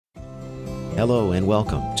Hello and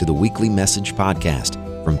welcome to the weekly message podcast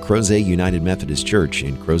from Crozet United Methodist Church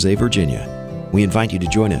in Crozet, Virginia. We invite you to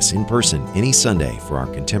join us in person any Sunday for our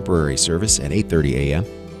contemporary service at 8:30 a.m.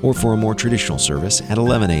 or for a more traditional service at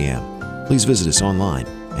 11 a.m. Please visit us online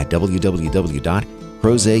at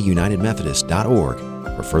www.crozetunitedmethodist.org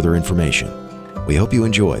for further information. We hope you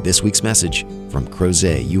enjoy this week's message from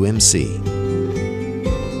Crozet UMC.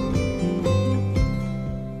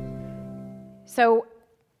 So,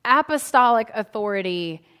 apostolic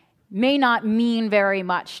authority may not mean very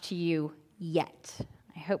much to you yet.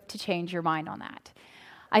 I hope to change your mind on that.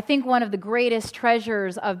 I think one of the greatest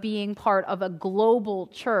treasures of being part of a global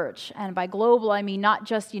church, and by global I mean not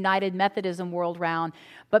just United Methodism world round,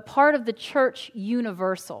 but part of the church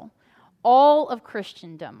universal, all of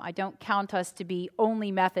Christendom. I don't count us to be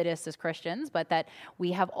only Methodists as Christians, but that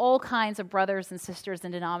we have all kinds of brothers and sisters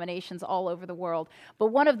and denominations all over the world. But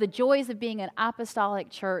one of the joys of being an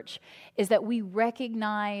apostolic church is that we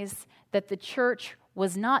recognize that the church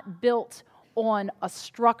was not built on a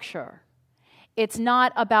structure. It's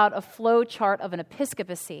not about a flow chart of an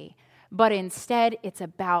episcopacy, but instead it's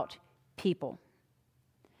about people.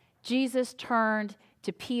 Jesus turned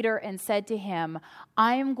to Peter and said to him,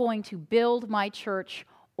 I am going to build my church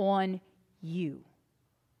on you,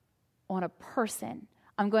 on a person.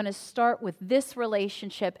 I'm going to start with this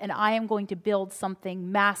relationship, and I am going to build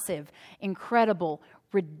something massive, incredible,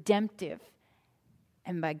 redemptive,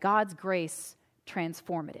 and by God's grace,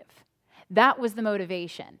 transformative. That was the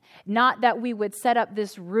motivation. Not that we would set up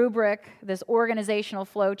this rubric, this organizational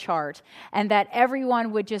flow chart, and that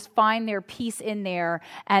everyone would just find their piece in there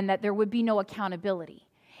and that there would be no accountability.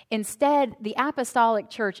 Instead, the apostolic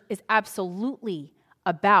church is absolutely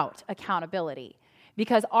about accountability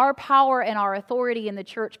because our power and our authority in the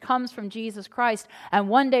church comes from Jesus Christ, and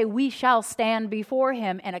one day we shall stand before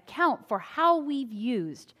him and account for how we've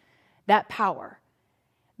used that power.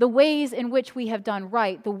 The ways in which we have done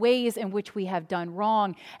right, the ways in which we have done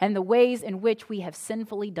wrong, and the ways in which we have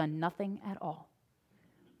sinfully done nothing at all.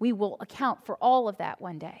 We will account for all of that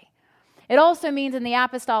one day. It also means in the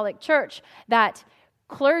apostolic church that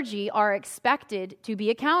clergy are expected to be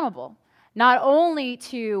accountable, not only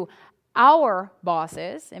to our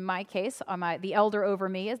bosses. In my case, the elder over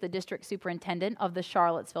me is the district superintendent of the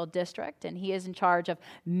Charlottesville district, and he is in charge of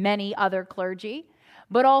many other clergy,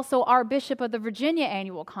 but also our bishop of the Virginia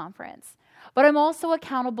Annual Conference. But I'm also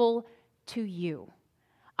accountable to you.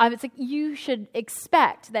 You should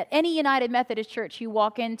expect that any United Methodist church you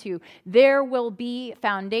walk into, there will be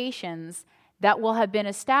foundations that will have been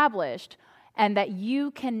established and that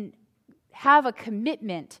you can have a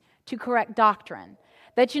commitment to correct doctrine.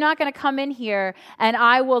 That you're not going to come in here and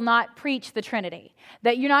I will not preach the Trinity.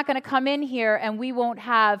 That you're not going to come in here and we won't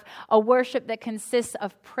have a worship that consists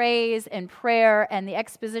of praise and prayer and the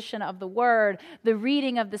exposition of the word, the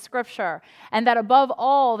reading of the scripture. And that above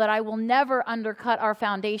all, that I will never undercut our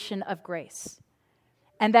foundation of grace.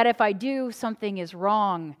 And that if I do, something is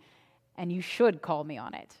wrong and you should call me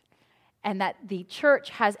on it. And that the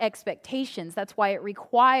church has expectations. That's why it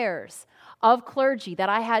requires of clergy that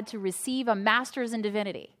I had to receive a master's in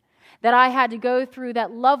divinity, that I had to go through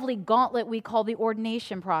that lovely gauntlet we call the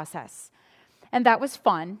ordination process. And that was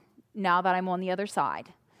fun, now that I'm on the other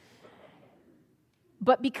side.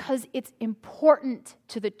 But because it's important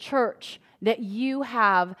to the church that you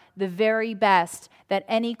have the very best that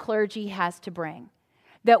any clergy has to bring.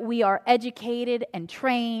 That we are educated and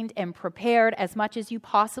trained and prepared as much as you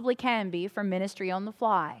possibly can be for ministry on the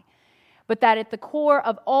fly. But that at the core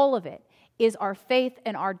of all of it is our faith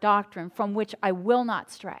and our doctrine from which I will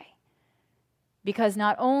not stray. Because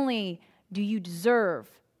not only do you deserve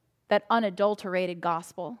that unadulterated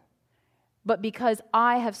gospel, but because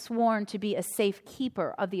I have sworn to be a safe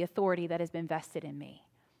keeper of the authority that has been vested in me.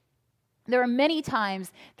 There are many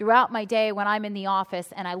times throughout my day when I'm in the office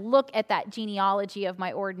and I look at that genealogy of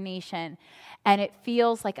my ordination and it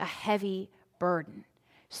feels like a heavy burden.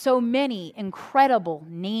 So many incredible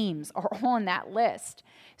names are on that list.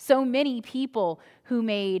 So many people who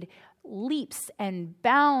made leaps and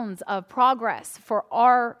bounds of progress for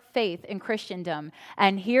our faith in Christendom.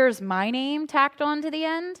 And here's my name tacked on to the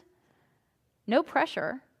end. No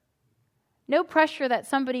pressure. No pressure that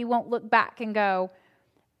somebody won't look back and go,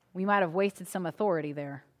 we might have wasted some authority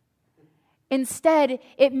there. Instead,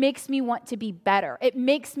 it makes me want to be better. It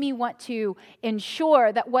makes me want to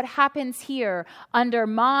ensure that what happens here under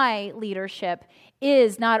my leadership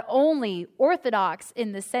is not only orthodox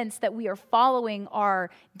in the sense that we are following our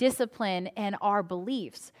discipline and our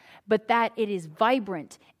beliefs, but that it is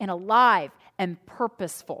vibrant and alive and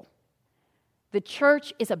purposeful. The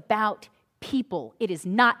church is about people. It is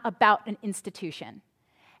not about an institution.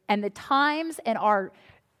 And the times in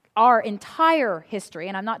our entire history,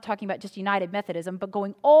 and I'm not talking about just United Methodism, but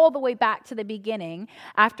going all the way back to the beginning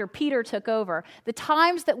after Peter took over, the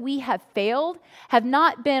times that we have failed have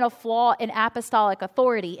not been a flaw in apostolic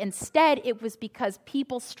authority. Instead, it was because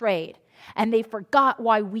people strayed and they forgot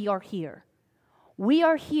why we are here. We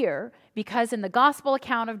are here because in the gospel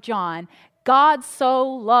account of John, God so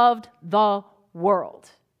loved the world.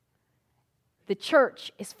 The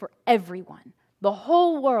church is for everyone. The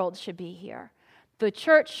whole world should be here. The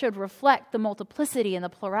church should reflect the multiplicity and the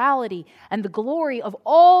plurality and the glory of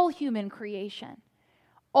all human creation.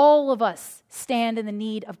 All of us stand in the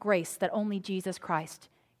need of grace that only Jesus Christ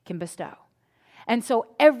can bestow. And so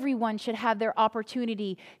everyone should have their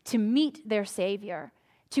opportunity to meet their Savior,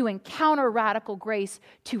 to encounter radical grace,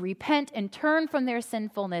 to repent and turn from their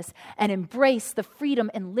sinfulness and embrace the freedom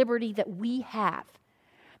and liberty that we have.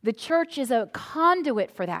 The church is a conduit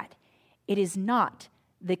for that. It is not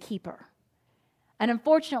the keeper. And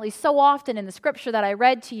unfortunately, so often in the scripture that I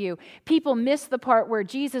read to you, people miss the part where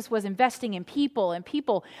Jesus was investing in people, and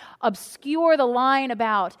people obscure the line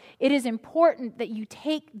about it is important that you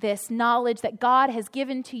take this knowledge that God has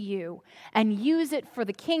given to you and use it for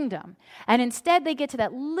the kingdom. And instead they get to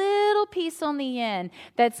that little piece on the end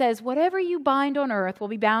that says, whatever you bind on earth will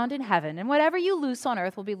be bound in heaven, and whatever you loose on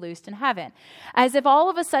earth will be loosed in heaven. As if all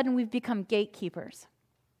of a sudden we've become gatekeepers.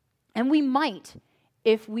 And we might,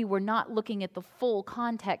 if we were not looking at the full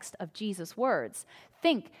context of Jesus' words,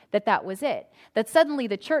 think that that was it. That suddenly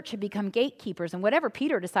the church had become gatekeepers, and whatever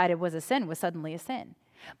Peter decided was a sin was suddenly a sin.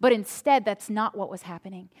 But instead, that's not what was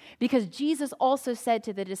happening. Because Jesus also said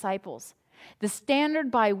to the disciples, the standard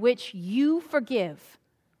by which you forgive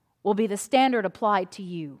will be the standard applied to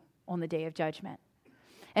you on the day of judgment.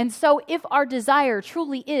 And so if our desire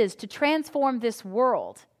truly is to transform this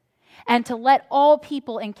world, and to let all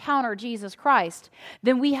people encounter Jesus Christ,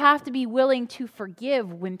 then we have to be willing to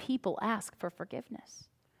forgive when people ask for forgiveness.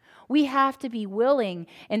 We have to be willing,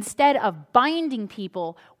 instead of binding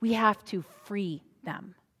people, we have to free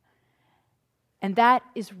them. And that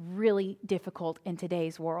is really difficult in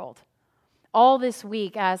today's world. All this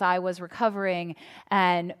week, as I was recovering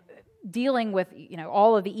and dealing with,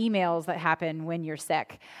 all of the emails that happen when you're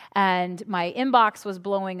sick. And my inbox was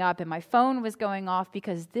blowing up and my phone was going off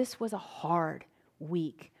because this was a hard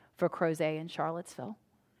week for Crozet in Charlottesville.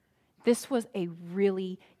 This was a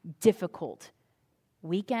really difficult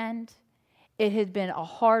weekend. It had been a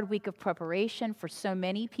hard week of preparation for so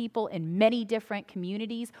many people in many different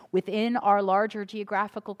communities within our larger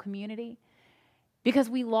geographical community because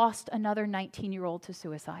we lost another 19-year-old to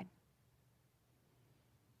suicide.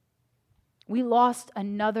 We lost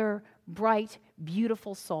another bright,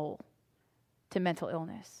 beautiful soul to mental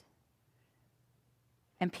illness.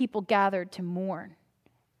 And people gathered to mourn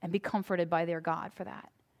and be comforted by their God for that.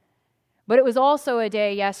 But it was also a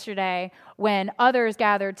day yesterday when others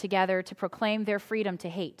gathered together to proclaim their freedom to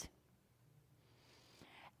hate.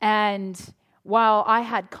 And while I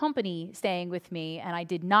had company staying with me, and I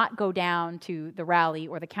did not go down to the rally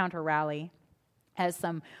or the counter rally, as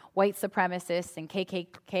some white supremacists and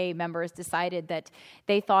KKK members decided that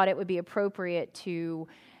they thought it would be appropriate to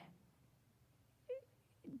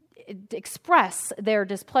express their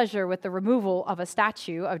displeasure with the removal of a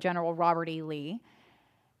statue of General Robert E. Lee,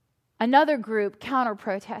 another group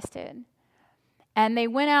counter-protested, and they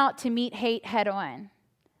went out to meet hate head-on.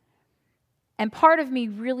 And part of me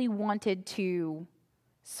really wanted to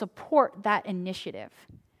support that initiative.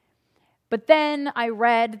 But then I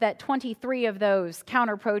read that 23 of those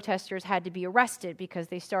counter-protesters had to be arrested because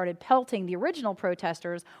they started pelting the original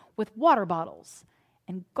protesters with water bottles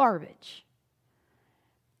and garbage.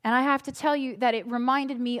 And I have to tell you that it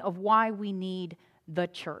reminded me of why we need the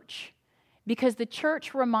church. Because the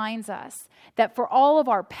church reminds us that for all of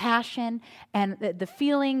our passion and the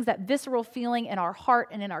feelings, that visceral feeling in our heart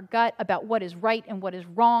and in our gut about what is right and what is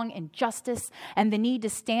wrong and justice and the need to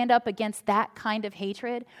stand up against that kind of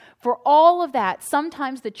hatred, for all of that,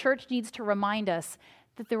 sometimes the church needs to remind us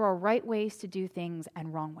that there are right ways to do things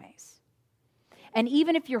and wrong ways. And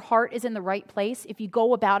even if your heart is in the right place, if you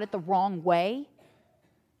go about it the wrong way,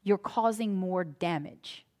 you're causing more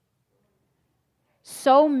damage.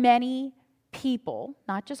 So many people,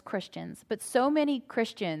 not just Christians, but so many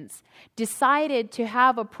Christians decided to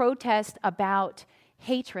have a protest about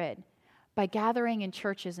hatred by gathering in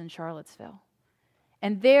churches in Charlottesville.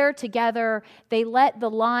 And there together, they let the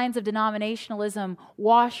lines of denominationalism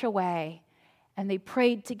wash away, and they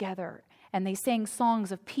prayed together, and they sang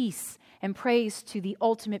songs of peace and praise to the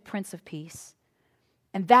ultimate Prince of Peace.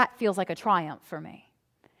 And that feels like a triumph for me.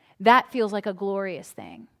 That feels like a glorious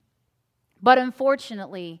thing. But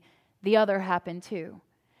unfortunately, the other happened too.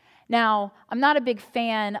 Now, I'm not a big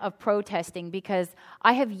fan of protesting because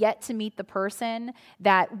I have yet to meet the person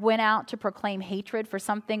that went out to proclaim hatred for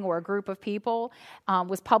something or a group of people,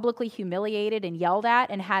 was publicly humiliated and yelled at,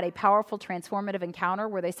 and had a powerful transformative encounter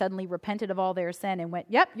where they suddenly repented of all their sin and went,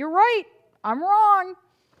 "Yep, you're right, I'm wrong,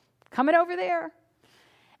 coming over there."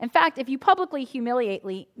 In fact, if you publicly humiliate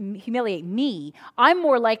me, I'm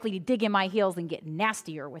more likely to dig in my heels and get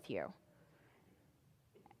nastier with you.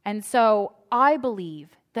 And so I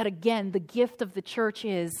believe that, again, the gift of the church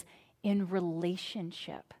is in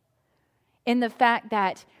relationship. In the fact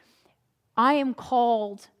that I am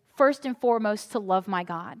called first and foremost to love my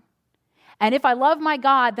God. And if I love my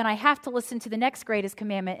God, then I have to listen to the next greatest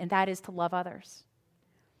commandment, and that is to love others.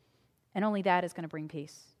 And only that is going to bring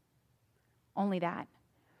peace. Only that.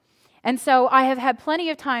 And so I have had plenty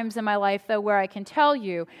of times in my life, though, where I can tell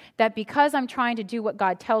you that because I'm trying to do what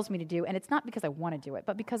God tells me to do, and it's not because I want to do it,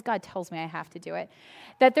 but because God tells me I have to do it,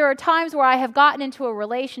 that there are times where I have gotten into a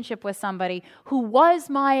relationship with somebody who was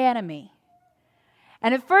my enemy.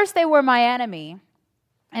 And at first they were my enemy,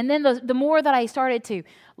 and then the more that I started to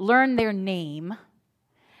learn their name,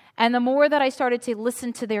 and the more that I started to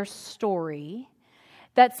listen to their story,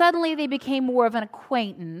 that suddenly they became more of an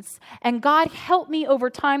acquaintance, and God helped me over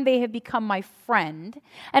time. They have become my friend,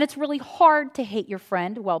 and it's really hard to hate your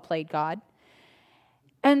friend. Well played, God.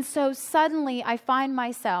 And so suddenly I find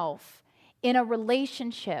myself in a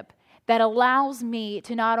relationship that allows me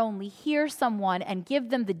to not only hear someone and give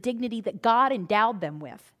them the dignity that God endowed them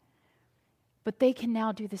with, but they can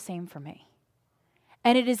now do the same for me.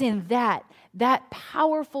 And it is in that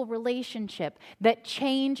powerful relationship that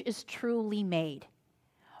change is truly made.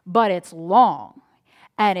 But it's long,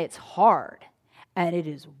 and it's hard, and it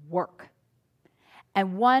is work.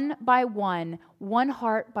 And one by one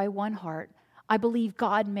heart by one heart, I believe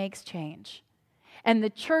God makes change. And the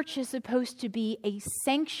church is supposed to be a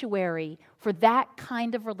sanctuary for that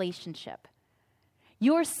kind of relationship.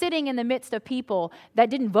 You're sitting in the midst of people that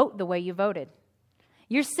didn't vote the way you voted.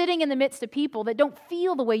 You're sitting in the midst of people that don't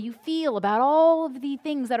feel the way you feel about all of the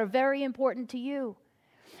things that are very important to you.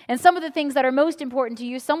 And some of the things that are most important to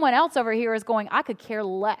you, someone else over here is going, I could care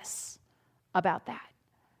less about that.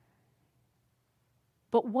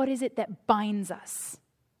 But what is it that binds us?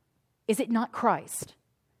 Is it not Christ?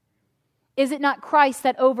 Is it not Christ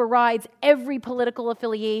that overrides every political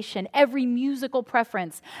affiliation, every musical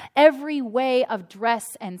preference, every way of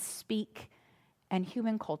dress and speak and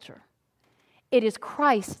human culture? It is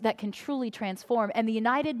Christ that can truly transform. And the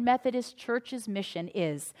United Methodist Church's mission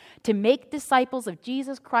is to make disciples of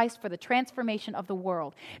Jesus Christ for the transformation of the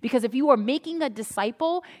world. Because if you are making a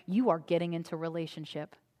disciple, you are getting into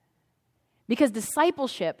relationship. Because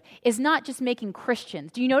discipleship is not just making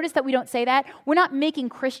Christians. Do you notice that we don't say that? We're not making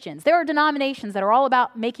Christians. There are denominations that are all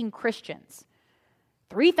about making Christians.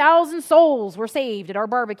 3,000 souls were saved at our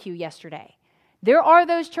barbecue yesterday. There are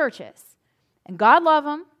those churches. And God love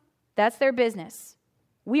them. That's their business.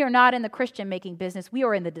 We are not in the Christian-making business. We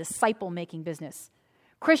are in the disciple-making business.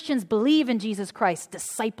 Christians believe in Jesus Christ.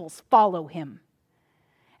 Disciples follow him.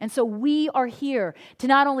 And so we are here to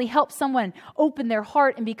not only help someone open their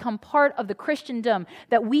heart and become part of the Christendom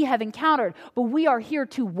that we have encountered, but we are here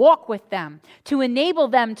to walk with them, to enable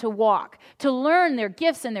them to walk, to learn their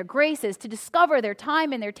gifts and their graces, to discover their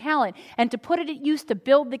time and their talent, and to put it at use to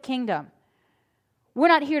build the kingdom. We're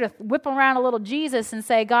not here to whip around a little Jesus and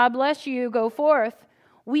say, God bless you, go forth.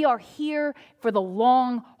 We are here for the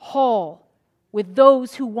long haul with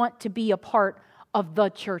those who want to be a part of the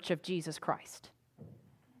church of Jesus Christ.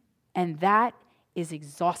 And that is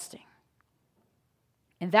exhausting.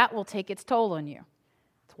 And that will take its toll on you.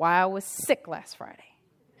 That's why I was sick last Friday.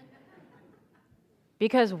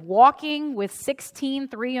 Because walking with 16,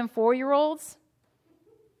 3, and 4-year-olds,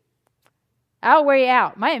 I'll wear you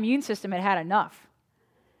out. My immune system had had enough.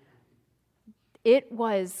 It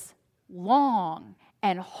was long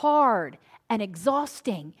and hard and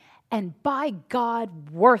exhausting, and by God,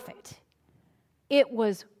 worth it. It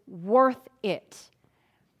was worth it.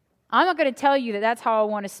 I'm not going to tell you that that's how I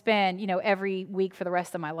want to spend, every week for the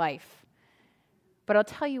rest of my life. But I'll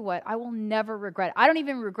tell you what, I will never regret it. I don't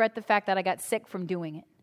even regret the fact that I got sick from doing it.